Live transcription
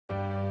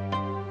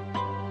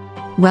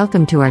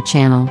Welcome to our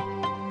channel.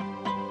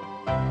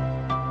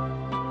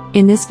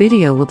 In this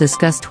video we'll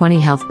discuss 20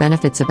 health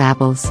benefits of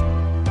apples.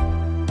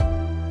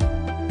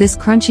 This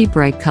crunchy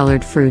bright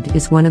colored fruit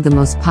is one of the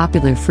most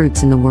popular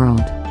fruits in the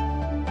world.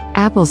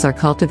 Apples are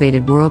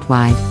cultivated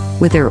worldwide,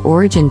 with their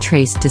origin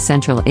traced to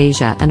Central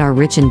Asia and are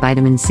rich in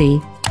vitamin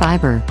C,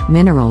 fiber,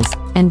 minerals,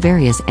 and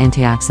various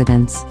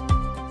antioxidants.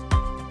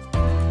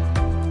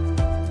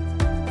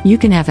 You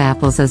can have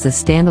apples as a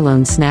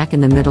standalone snack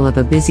in the middle of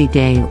a busy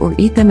day or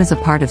eat them as a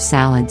part of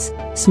salads,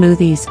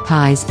 smoothies,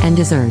 pies, and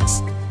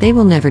desserts. They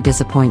will never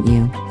disappoint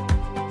you.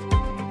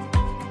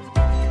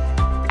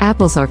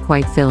 Apples are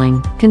quite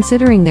filling,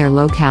 considering their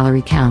low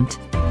calorie count.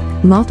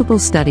 Multiple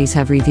studies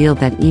have revealed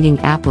that eating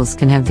apples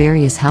can have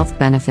various health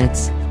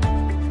benefits.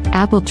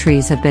 Apple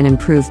trees have been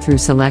improved through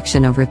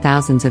selection over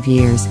thousands of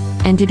years,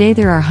 and today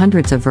there are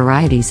hundreds of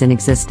varieties in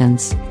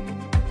existence.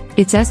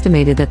 It's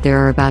estimated that there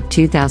are about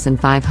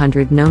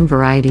 2,500 known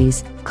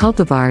varieties,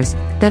 cultivars,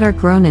 that are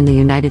grown in the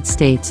United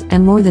States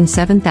and more than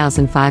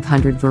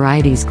 7,500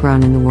 varieties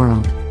grown in the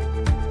world.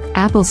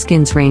 Apple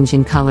skins range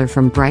in color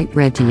from bright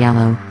red to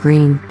yellow,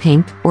 green,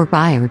 pink, or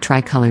bi- or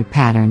tricolored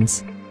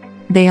patterns.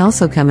 They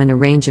also come in a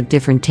range of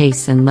different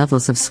tastes and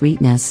levels of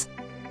sweetness.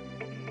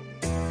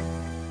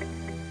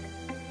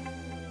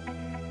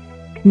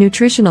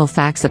 Nutritional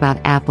facts about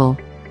apple.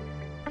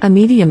 A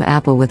medium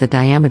apple with a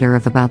diameter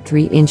of about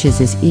 3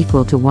 inches is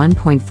equal to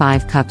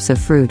 1.5 cups of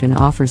fruit and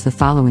offers the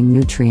following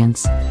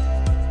nutrients.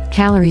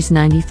 Calories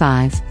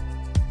 95.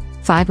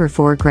 Fiber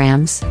 4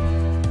 grams.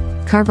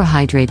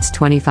 Carbohydrates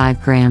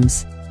 25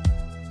 grams.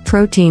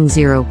 Protein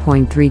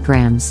 0.3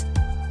 grams.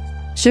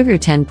 Sugar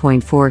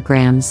 10.4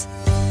 grams.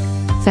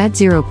 Fat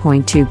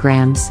 0.2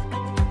 grams.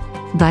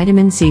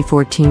 Vitamin C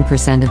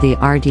 14% of the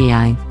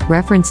RDI,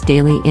 reference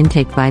daily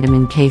intake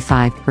vitamin K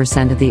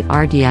 5% of the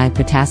RDI,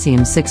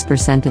 potassium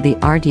 6% of the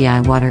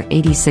RDI, water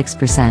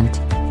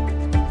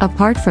 86%.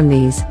 Apart from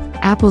these,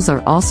 apples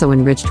are also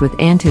enriched with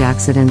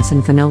antioxidants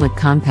and phenolic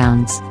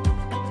compounds.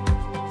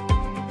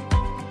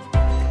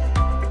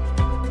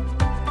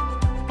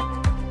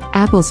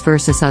 Apples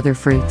versus other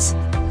fruits.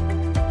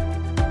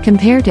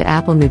 Compared to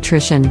apple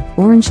nutrition,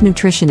 orange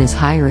nutrition is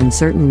higher in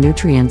certain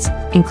nutrients,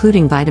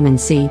 including vitamin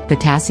C,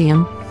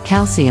 potassium,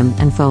 calcium,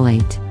 and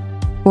folate.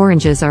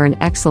 Oranges are an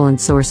excellent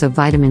source of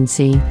vitamin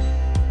C.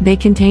 They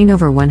contain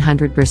over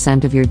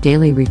 100% of your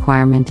daily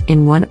requirement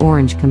in one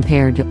orange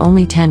compared to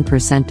only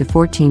 10% to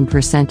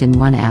 14% in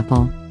one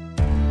apple.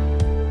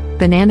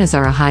 Bananas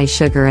are a high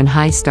sugar and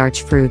high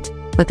starch fruit,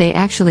 but they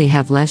actually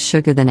have less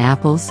sugar than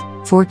apples,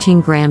 14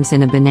 grams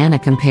in a banana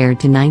compared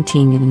to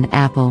 19 in an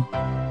apple.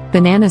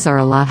 Bananas are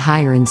a lot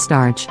higher in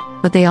starch,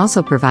 but they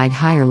also provide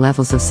higher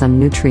levels of some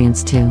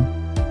nutrients too.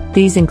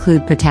 These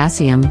include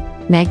potassium,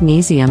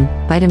 magnesium,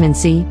 vitamin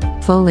C,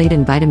 folate,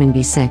 and vitamin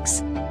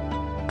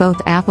B6.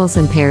 Both apples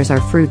and pears are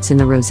fruits in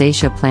the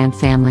Rosacea plant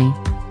family.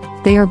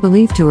 They are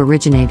believed to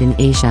originate in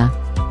Asia.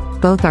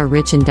 Both are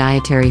rich in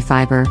dietary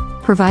fiber,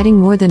 providing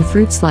more than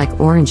fruits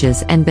like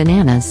oranges and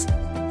bananas.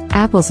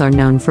 Apples are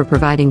known for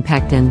providing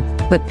pectin,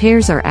 but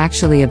pears are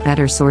actually a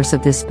better source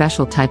of this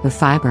special type of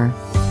fiber.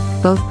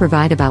 Both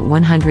provide about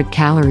 100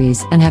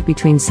 calories and have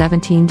between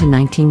 17 to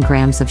 19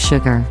 grams of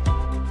sugar.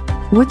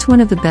 What's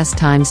one of the best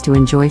times to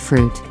enjoy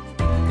fruit?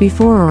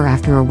 Before or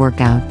after a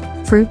workout.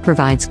 Fruit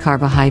provides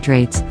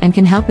carbohydrates and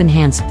can help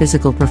enhance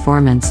physical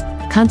performance,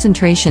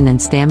 concentration, and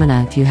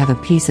stamina if you have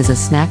a piece as a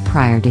snack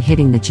prior to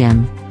hitting the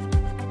gym.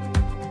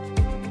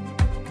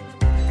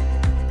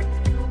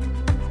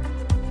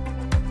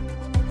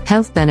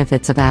 Health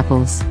benefits of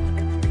apples.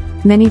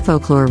 Many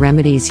folklore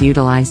remedies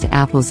utilized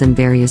apples in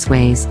various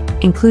ways,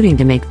 including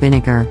to make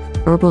vinegar,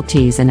 herbal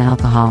teas, and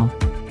alcohol.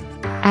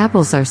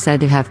 Apples are said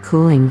to have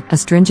cooling,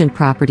 astringent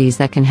properties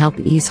that can help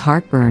ease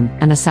heartburn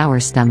and a sour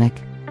stomach.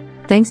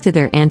 Thanks to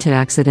their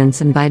antioxidants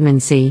and vitamin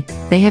C,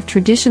 they have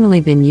traditionally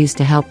been used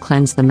to help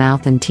cleanse the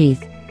mouth and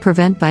teeth,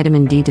 prevent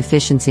vitamin D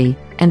deficiency,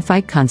 and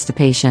fight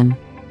constipation.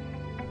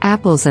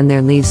 Apples and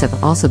their leaves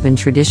have also been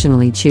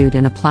traditionally chewed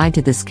and applied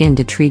to the skin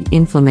to treat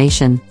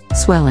inflammation,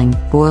 swelling,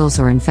 boils,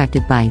 or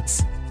infected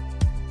bites.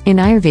 In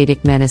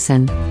Ayurvedic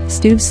medicine,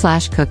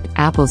 stewed/cooked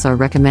apples are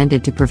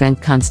recommended to prevent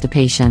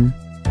constipation.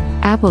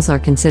 Apples are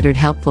considered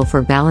helpful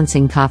for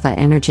balancing kapha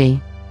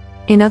energy.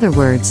 In other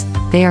words,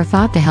 they are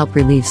thought to help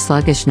relieve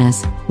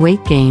sluggishness,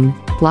 weight gain,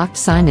 blocked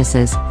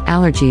sinuses,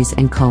 allergies,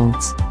 and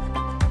colds.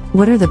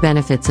 What are the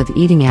benefits of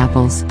eating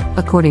apples,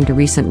 according to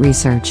recent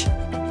research?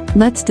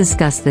 Let's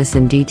discuss this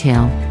in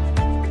detail.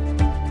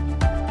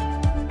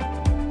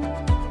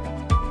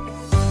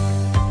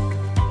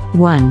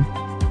 1.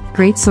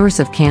 Great source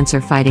of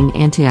cancer-fighting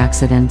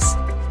antioxidants.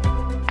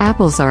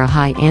 Apples are a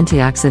high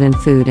antioxidant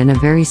food and a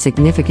very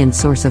significant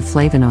source of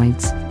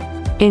flavonoids.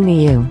 In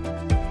the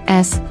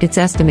U.S., it's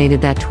estimated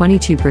that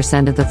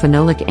 22% of the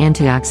phenolic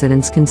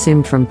antioxidants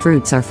consumed from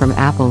fruits are from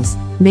apples,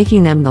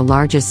 making them the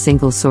largest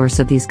single source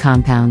of these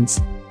compounds.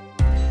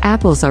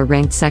 Apples are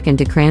ranked second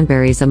to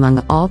cranberries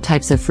among all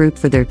types of fruit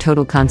for their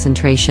total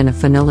concentration of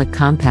phenolic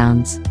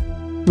compounds.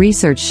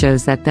 Research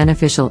shows that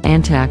beneficial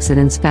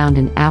antioxidants found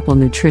in apple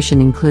nutrition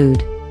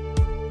include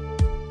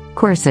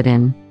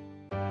quercetin,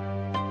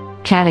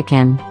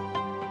 catechin,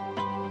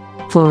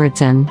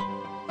 fluorin,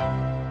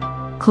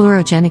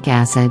 chlorogenic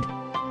acid.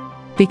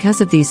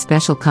 Because of these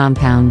special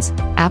compounds,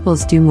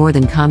 apples do more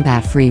than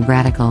combat free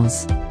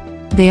radicals.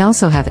 They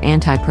also have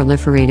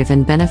anti-proliferative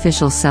and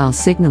beneficial cell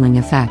signaling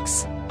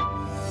effects.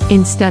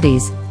 In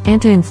studies,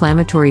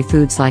 anti-inflammatory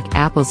foods like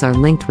apples are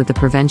linked with the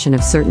prevention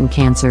of certain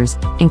cancers,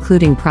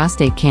 including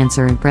prostate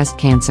cancer and breast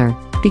cancer,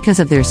 because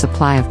of their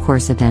supply of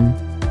quercetin.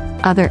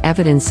 Other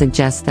evidence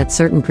suggests that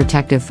certain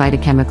protective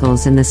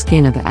phytochemicals in the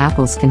skin of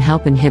apples can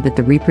help inhibit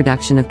the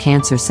reproduction of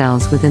cancer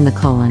cells within the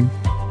colon.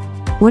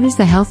 What is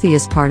the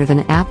healthiest part of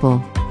an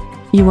apple?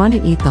 You want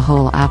to eat the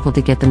whole apple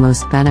to get the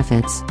most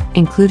benefits,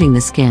 including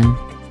the skin.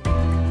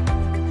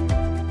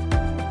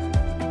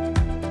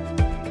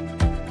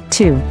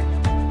 2.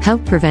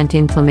 Help prevent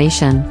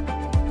inflammation.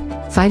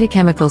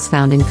 Phytochemicals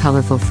found in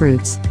colorful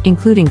fruits,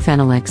 including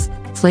phenolics,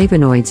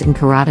 flavonoids and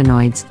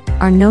carotenoids,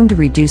 are known to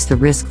reduce the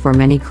risk for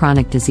many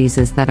chronic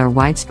diseases that are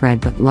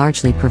widespread but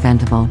largely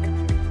preventable.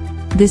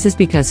 This is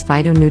because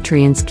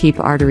phytonutrients keep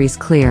arteries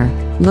clear,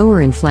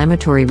 lower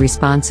inflammatory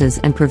responses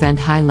and prevent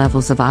high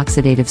levels of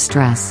oxidative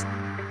stress.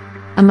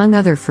 Among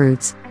other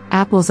fruits,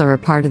 apples are a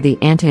part of the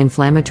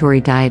anti-inflammatory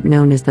diet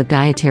known as the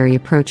Dietary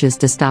Approaches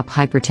to Stop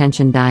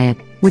Hypertension diet,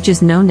 which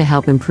is known to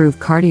help improve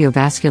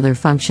cardiovascular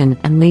function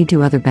and lead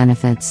to other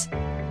benefits.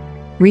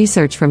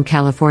 Research from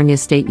California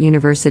State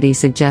University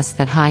suggests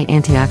that high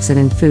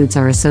antioxidant foods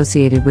are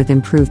associated with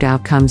improved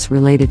outcomes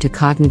related to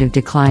cognitive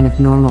decline of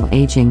normal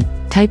aging,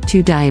 type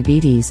 2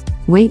 diabetes,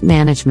 weight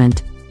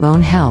management,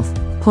 bone health,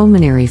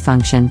 pulmonary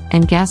function,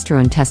 and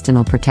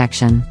gastrointestinal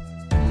protection.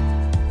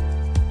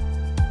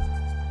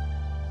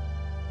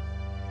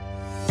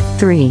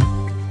 3.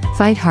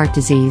 Fight heart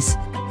disease.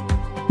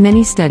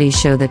 Many studies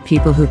show that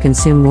people who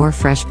consume more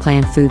fresh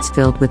plant foods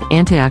filled with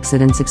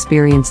antioxidants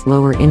experience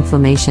lower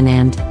inflammation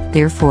and,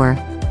 therefore,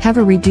 have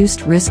a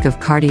reduced risk of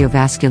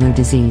cardiovascular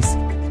disease.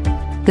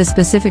 The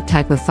specific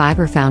type of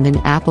fiber found in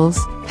apples,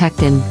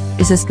 pectin,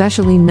 is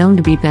especially known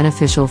to be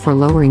beneficial for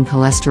lowering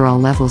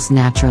cholesterol levels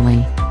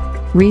naturally.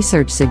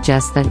 Research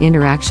suggests that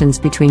interactions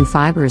between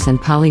fibers and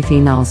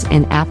polyphenols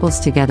in apples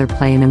together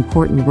play an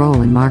important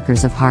role in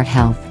markers of heart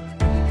health.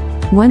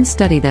 One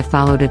study that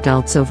followed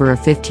adults over a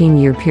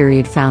 15-year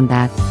period found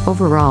that,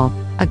 overall,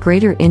 a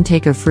greater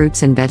intake of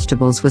fruits and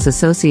vegetables was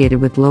associated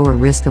with lower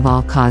risk of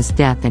all-cause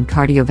death and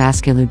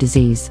cardiovascular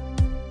disease.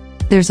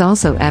 There's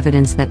also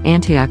evidence that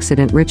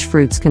antioxidant-rich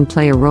fruits can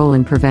play a role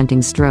in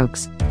preventing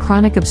strokes,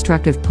 chronic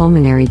obstructive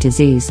pulmonary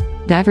disease,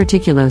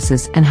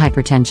 diverticulosis, and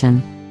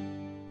hypertension.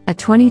 A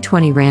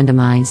 2020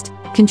 randomized,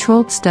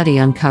 controlled study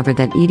uncovered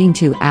that eating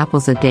 2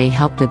 apples a day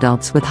helped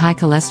adults with high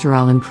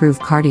cholesterol improve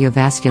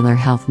cardiovascular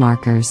health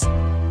markers.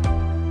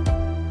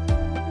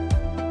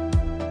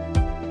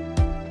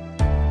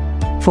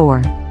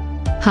 4.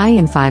 High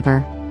in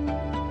fiber.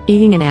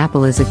 Eating an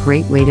apple is a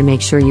great way to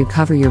make sure you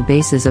cover your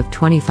bases of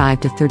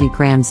 25 to 30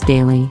 grams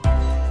daily.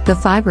 The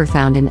fiber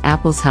found in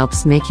apples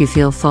helps make you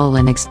feel full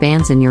and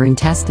expands in your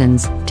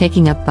intestines,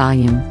 taking up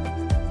volume.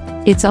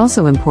 It's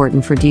also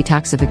important for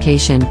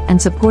detoxification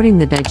and supporting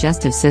the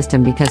digestive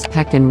system because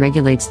pectin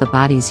regulates the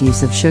body's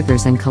use of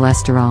sugars and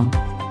cholesterol.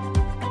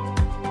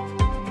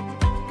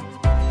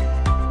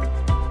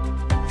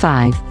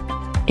 5.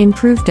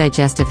 Improve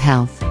digestive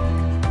health.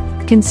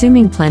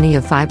 Consuming plenty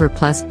of fiber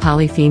plus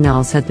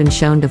polyphenols has been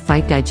shown to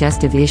fight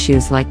digestive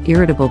issues like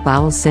irritable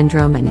bowel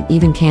syndrome and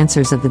even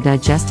cancers of the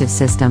digestive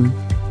system.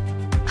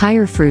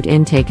 Higher fruit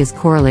intake is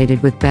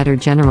correlated with better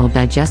general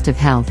digestive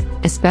health,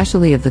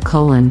 especially of the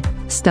colon,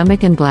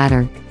 stomach and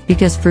bladder,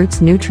 because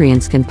fruits'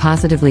 nutrients can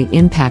positively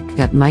impact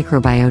gut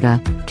microbiota,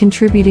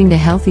 contributing to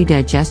healthy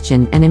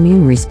digestion and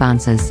immune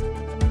responses.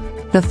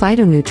 The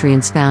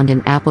phytonutrients found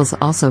in apples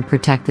also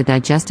protect the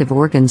digestive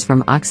organs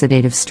from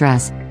oxidative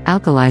stress,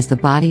 alkalize the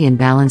body and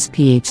balance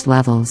pH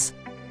levels.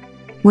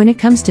 When it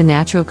comes to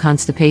natural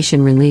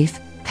constipation relief,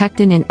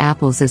 pectin in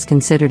apples is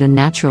considered a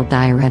natural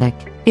diuretic.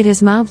 It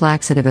has mild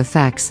laxative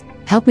effects,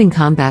 helping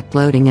combat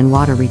bloating and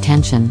water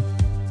retention.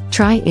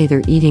 Try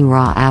either eating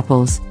raw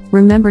apples,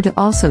 remember to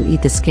also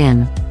eat the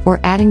skin, or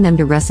adding them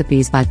to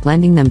recipes by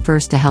blending them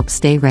first to help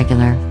stay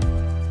regular.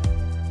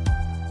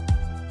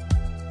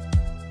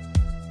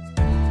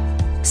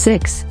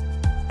 6.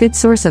 Good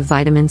source of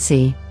vitamin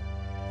C.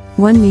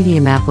 One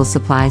medium apple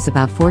supplies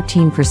about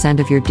 14%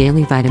 of your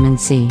daily vitamin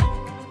C.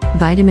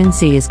 Vitamin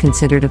C is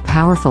considered a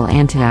powerful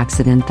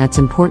antioxidant that's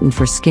important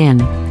for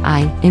skin,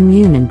 eye,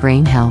 immune and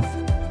brain health.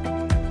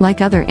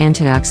 Like other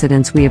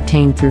antioxidants we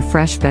obtain through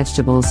fresh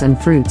vegetables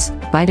and fruits,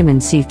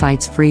 vitamin C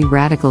fights free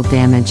radical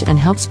damage and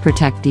helps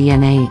protect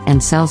DNA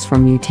and cells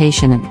from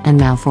mutation and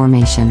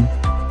malformation.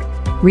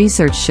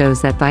 Research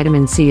shows that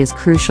vitamin C is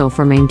crucial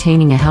for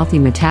maintaining a healthy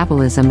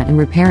metabolism and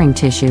repairing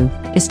tissue,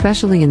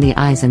 especially in the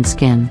eyes and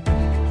skin.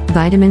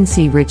 Vitamin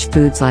C-rich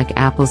foods like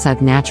apples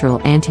have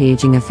natural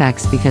anti-aging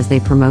effects because they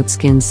promote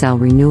skin cell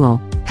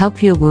renewal, help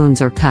heal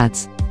wounds or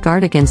cuts,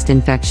 guard against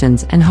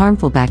infections and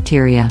harmful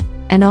bacteria,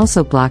 and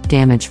also block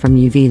damage from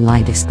UV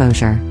light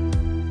exposure.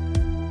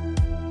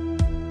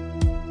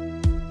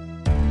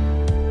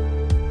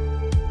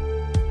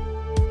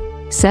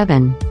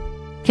 7.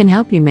 Can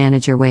help you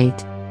manage your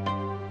weight.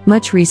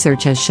 Much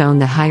research has shown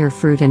that higher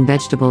fruit and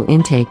vegetable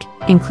intake,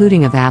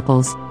 including of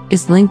apples,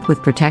 is linked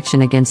with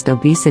protection against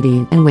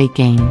obesity and weight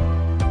gain.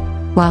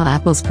 While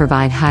apples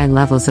provide high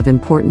levels of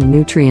important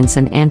nutrients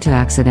and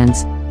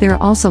antioxidants, they are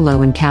also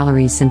low in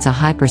calories since a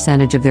high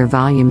percentage of their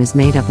volume is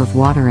made up of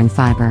water and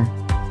fiber.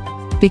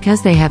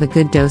 Because they have a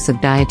good dose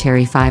of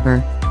dietary fiber,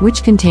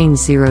 which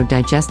contains 0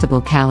 digestible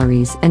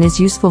calories and is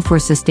useful for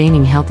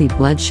sustaining healthy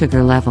blood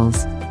sugar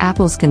levels,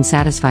 apples can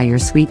satisfy your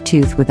sweet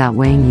tooth without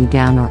weighing you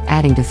down or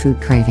adding to food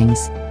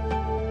cravings.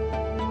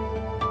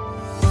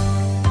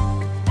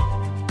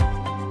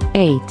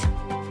 8.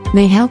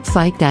 May help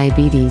fight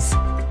diabetes.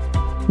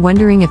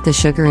 Wondering if the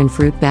sugar in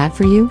fruit bad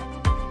for you?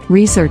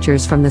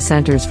 Researchers from the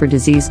Centers for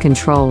Disease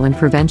Control and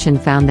Prevention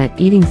found that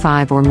eating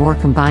 5 or more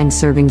combined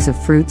servings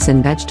of fruits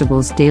and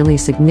vegetables daily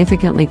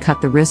significantly cut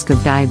the risk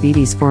of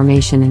diabetes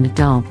formation in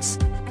adults.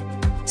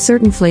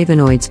 Certain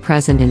flavonoids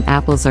present in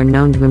apples are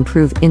known to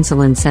improve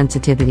insulin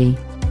sensitivity.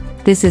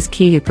 This is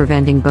key to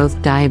preventing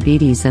both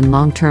diabetes and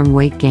long-term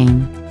weight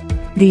gain.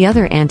 The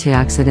other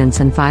antioxidants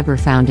and fiber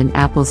found in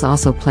apples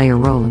also play a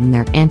role in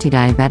their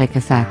anti-diabetic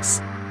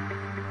effects.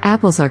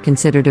 Apples are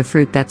considered a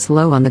fruit that's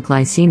low on the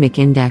glycemic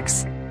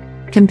index.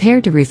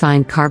 Compared to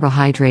refined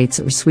carbohydrates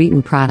or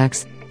sweetened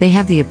products, they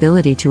have the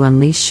ability to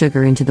unleash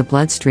sugar into the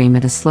bloodstream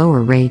at a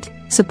slower rate,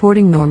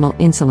 supporting normal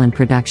insulin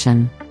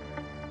production.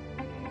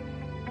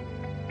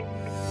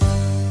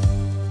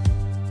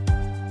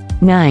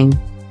 9.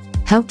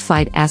 Help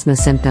fight asthma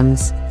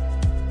symptoms.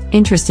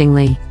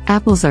 Interestingly,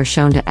 apples are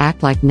shown to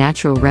act like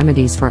natural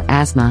remedies for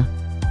asthma.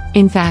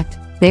 In fact,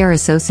 they are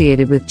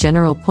associated with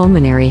general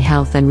pulmonary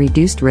health and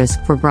reduced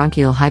risk for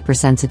bronchial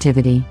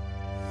hypersensitivity.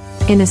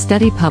 In a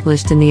study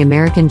published in the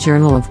American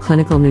Journal of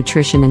Clinical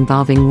Nutrition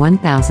involving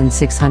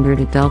 1,600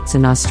 adults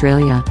in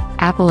Australia,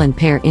 apple and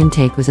pear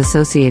intake was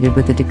associated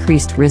with a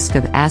decreased risk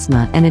of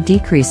asthma and a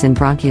decrease in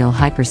bronchial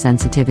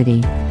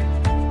hypersensitivity.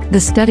 The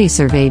study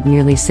surveyed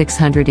nearly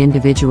 600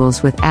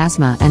 individuals with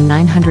asthma and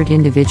 900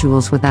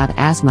 individuals without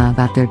asthma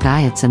about their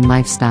diets and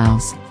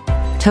lifestyles.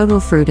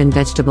 Total fruit and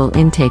vegetable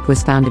intake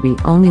was found to be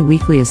only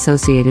weakly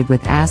associated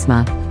with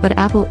asthma, but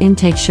apple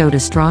intake showed a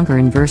stronger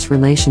inverse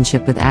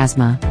relationship with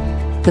asthma.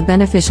 The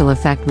beneficial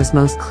effect was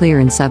most clear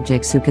in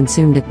subjects who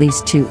consumed at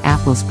least 2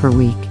 apples per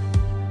week.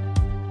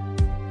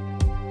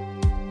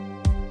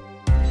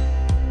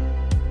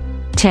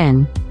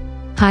 10.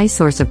 High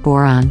source of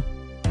boron.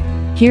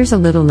 Here's a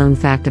little-known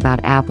fact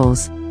about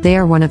apples: they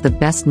are one of the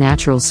best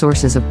natural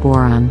sources of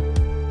boron.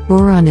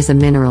 Boron is a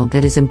mineral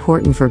that is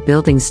important for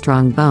building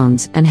strong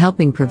bones and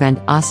helping prevent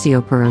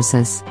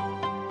osteoporosis.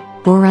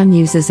 Boron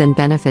uses and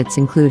benefits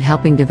include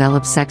helping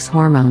develop sex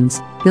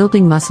hormones,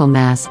 building muscle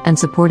mass, and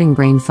supporting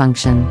brain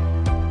function.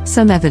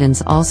 Some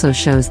evidence also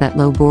shows that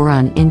low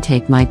boron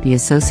intake might be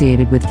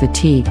associated with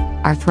fatigue,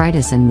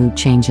 arthritis, and mood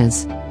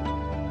changes.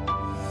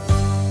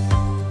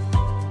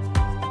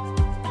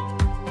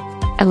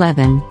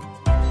 11.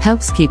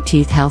 Helps keep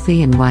teeth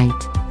healthy and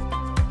white.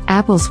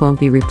 Apples won't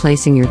be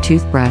replacing your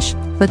toothbrush,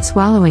 but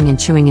swallowing and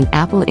chewing an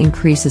apple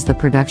increases the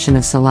production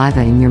of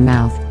saliva in your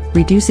mouth,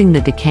 reducing the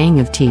decaying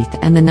of teeth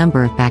and the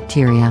number of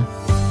bacteria.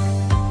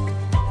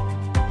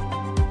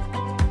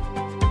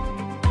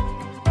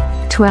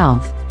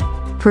 12.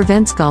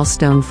 Prevents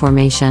gallstone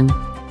formation.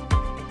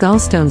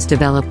 Gallstones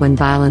develop when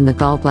bile in the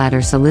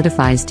gallbladder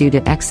solidifies due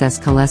to excess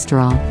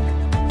cholesterol.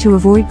 To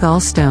avoid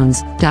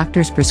gallstones,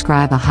 doctors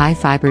prescribe a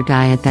high-fiber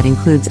diet that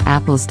includes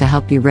apples to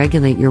help you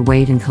regulate your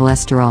weight and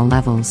cholesterol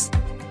levels.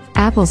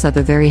 Apples have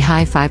a very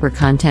high fiber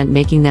content,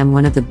 making them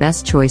one of the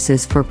best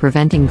choices for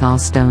preventing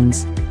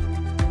gallstones.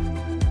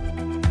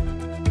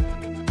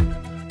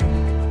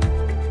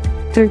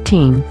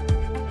 13.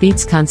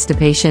 Beats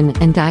constipation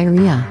and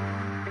diarrhea.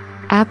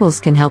 Apples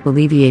can help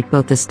alleviate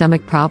both the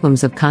stomach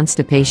problems of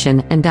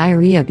constipation and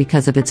diarrhea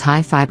because of its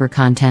high fiber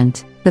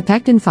content. The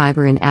pectin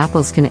fiber in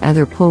apples can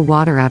either pull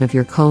water out of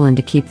your colon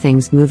to keep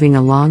things moving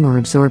along or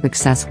absorb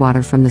excess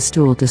water from the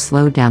stool to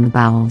slow down the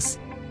bowels.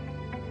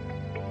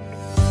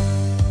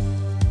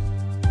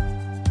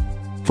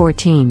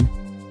 14.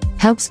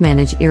 Helps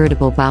manage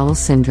irritable bowel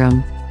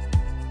syndrome.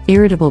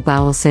 Irritable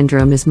bowel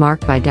syndrome is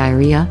marked by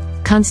diarrhea,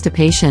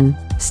 constipation,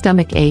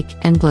 stomach ache,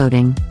 and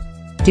bloating.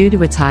 Due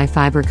to its high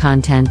fiber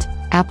content,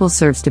 apple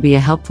serves to be a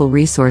helpful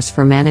resource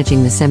for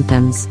managing the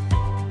symptoms.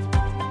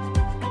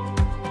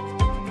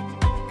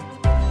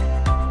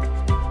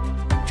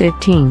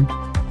 15.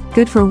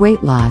 Good for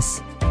weight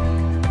loss.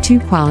 2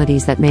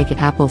 qualities that make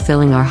apple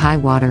filling are high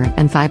water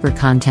and fiber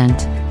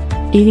content.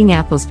 Eating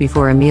apples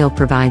before a meal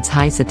provides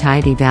high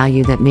satiety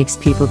value that makes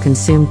people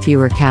consume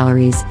fewer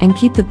calories and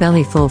keep the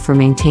belly full, for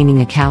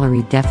maintaining a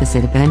calorie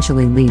deficit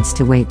eventually leads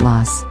to weight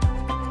loss.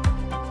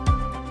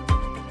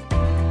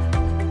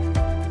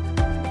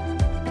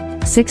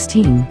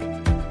 16.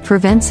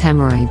 Prevents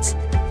hemorrhoids.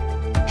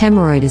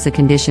 Hemorrhoid is a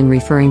condition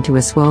referring to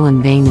a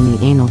swollen vein in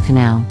the anal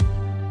canal.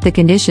 The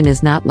condition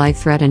is not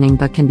life-threatening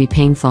but can be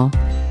painful.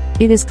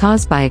 It is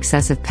caused by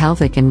excessive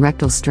pelvic and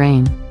rectal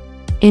strain.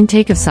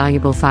 Intake of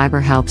soluble fiber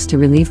helps to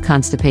relieve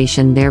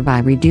constipation, thereby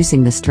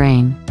reducing the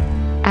strain.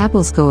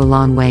 Apples go a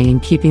long way in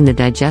keeping the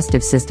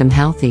digestive system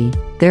healthy,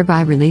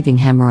 thereby relieving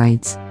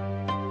hemorrhoids.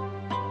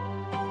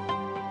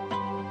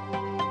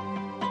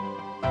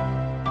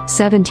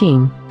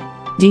 17.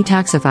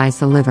 Detoxifies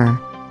the liver.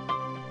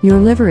 Your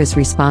liver is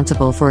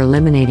responsible for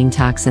eliminating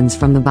toxins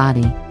from the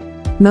body.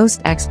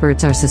 Most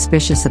experts are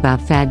suspicious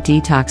about fad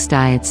detox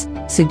diets,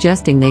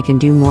 suggesting they can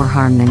do more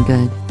harm than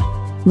good.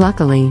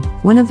 Luckily,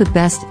 one of the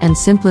best and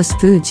simplest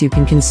foods you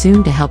can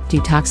consume to help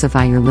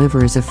detoxify your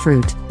liver is a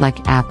fruit,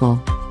 like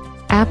apple.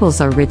 Apples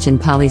are rich in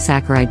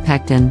polysaccharide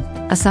pectin,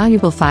 a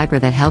soluble fiber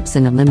that helps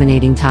in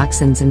eliminating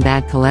toxins and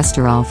bad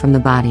cholesterol from the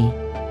body.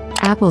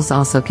 Apples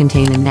also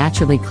contain a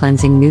naturally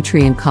cleansing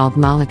nutrient called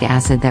malic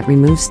acid that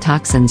removes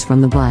toxins from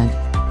the blood.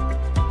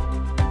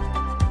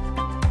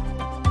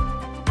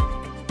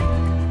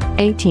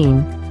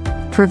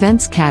 18.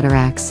 Prevents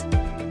cataracts.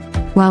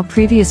 While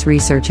previous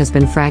research has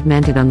been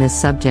fragmented on this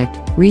subject,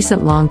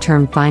 recent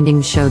long-term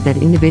findings showed that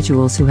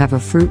individuals who have a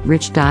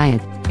fruit-rich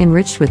diet,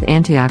 enriched with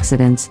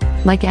antioxidants,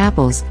 like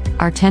apples,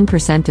 are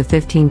 10% to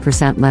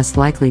 15% less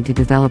likely to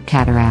develop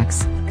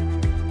cataracts.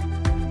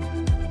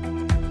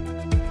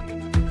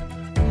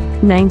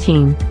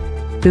 19.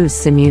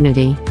 Boosts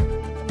immunity.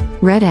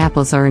 Red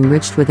apples are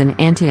enriched with an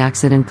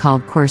antioxidant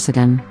called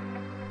quercetin.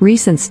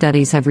 Recent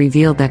studies have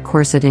revealed that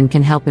quercetin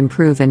can help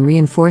improve and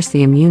reinforce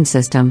the immune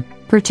system,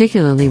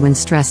 particularly when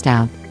stressed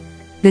out.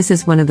 This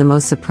is one of the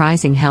most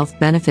surprising health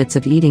benefits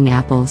of eating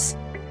apples.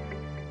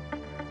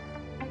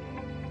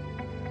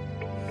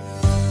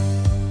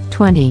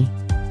 20.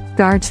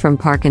 Guards from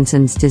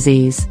Parkinson's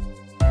disease.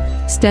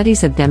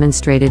 Studies have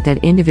demonstrated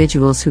that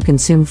individuals who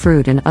consume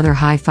fruit and other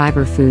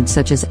high-fiber foods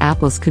such as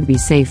apples could be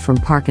safe from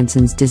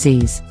Parkinson's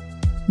disease.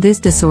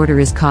 This disorder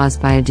is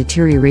caused by a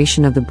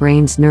deterioration of the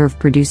brain's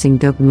nerve-producing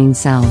dopamine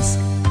cells.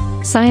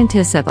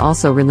 Scientists have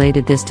also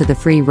related this to the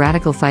free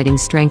radical-fighting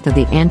strength of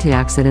the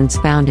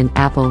antioxidants found in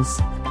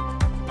apples.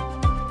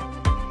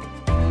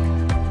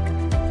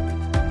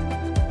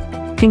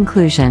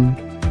 Conclusion.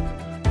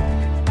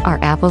 Are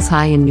apples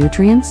high in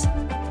nutrients?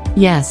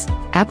 Yes,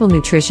 apple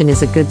nutrition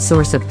is a good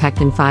source of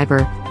pectin fiber,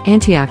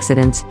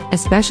 antioxidants,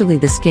 especially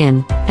the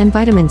skin, and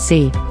vitamin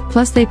C,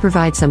 plus they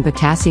provide some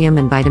potassium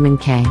and vitamin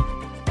K.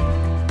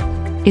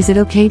 Is it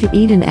okay to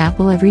eat an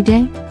apple every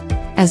day?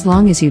 As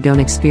long as you don't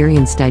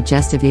experience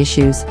digestive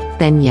issues,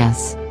 then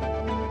yes.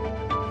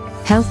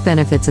 Health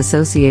benefits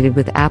associated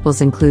with apples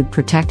include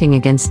protecting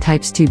against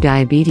type 2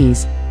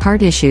 diabetes,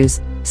 heart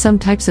issues, some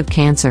types of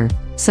cancer,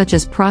 such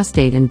as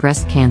prostate and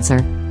breast cancer,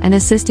 and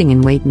assisting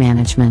in weight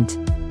management.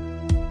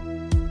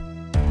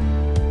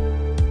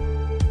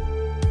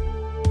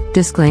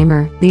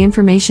 Disclaimer: the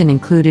information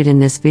included in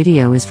this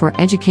video is for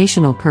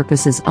educational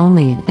purposes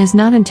only and is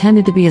not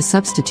intended to be a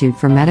substitute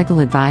for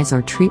medical advice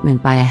or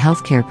treatment by a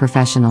healthcare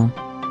professional.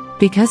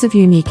 Because of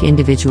unique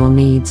individual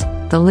needs,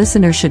 the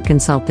listener should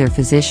consult their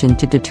physician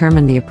to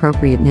determine the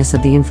appropriateness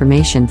of the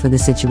information for the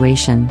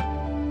situation.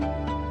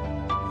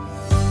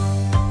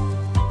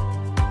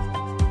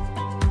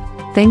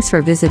 Thanks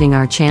for visiting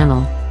our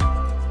channel.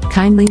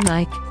 Kindly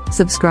like,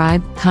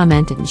 subscribe,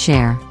 comment, and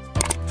share.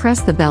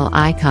 Press the bell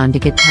icon to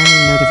get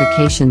timely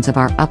notifications of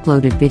our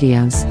uploaded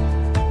videos.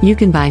 You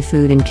can buy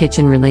food and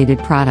kitchen-related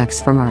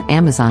products from our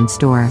Amazon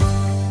store.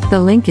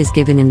 The link is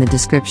given in the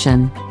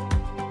description.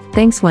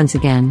 Thanks once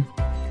again.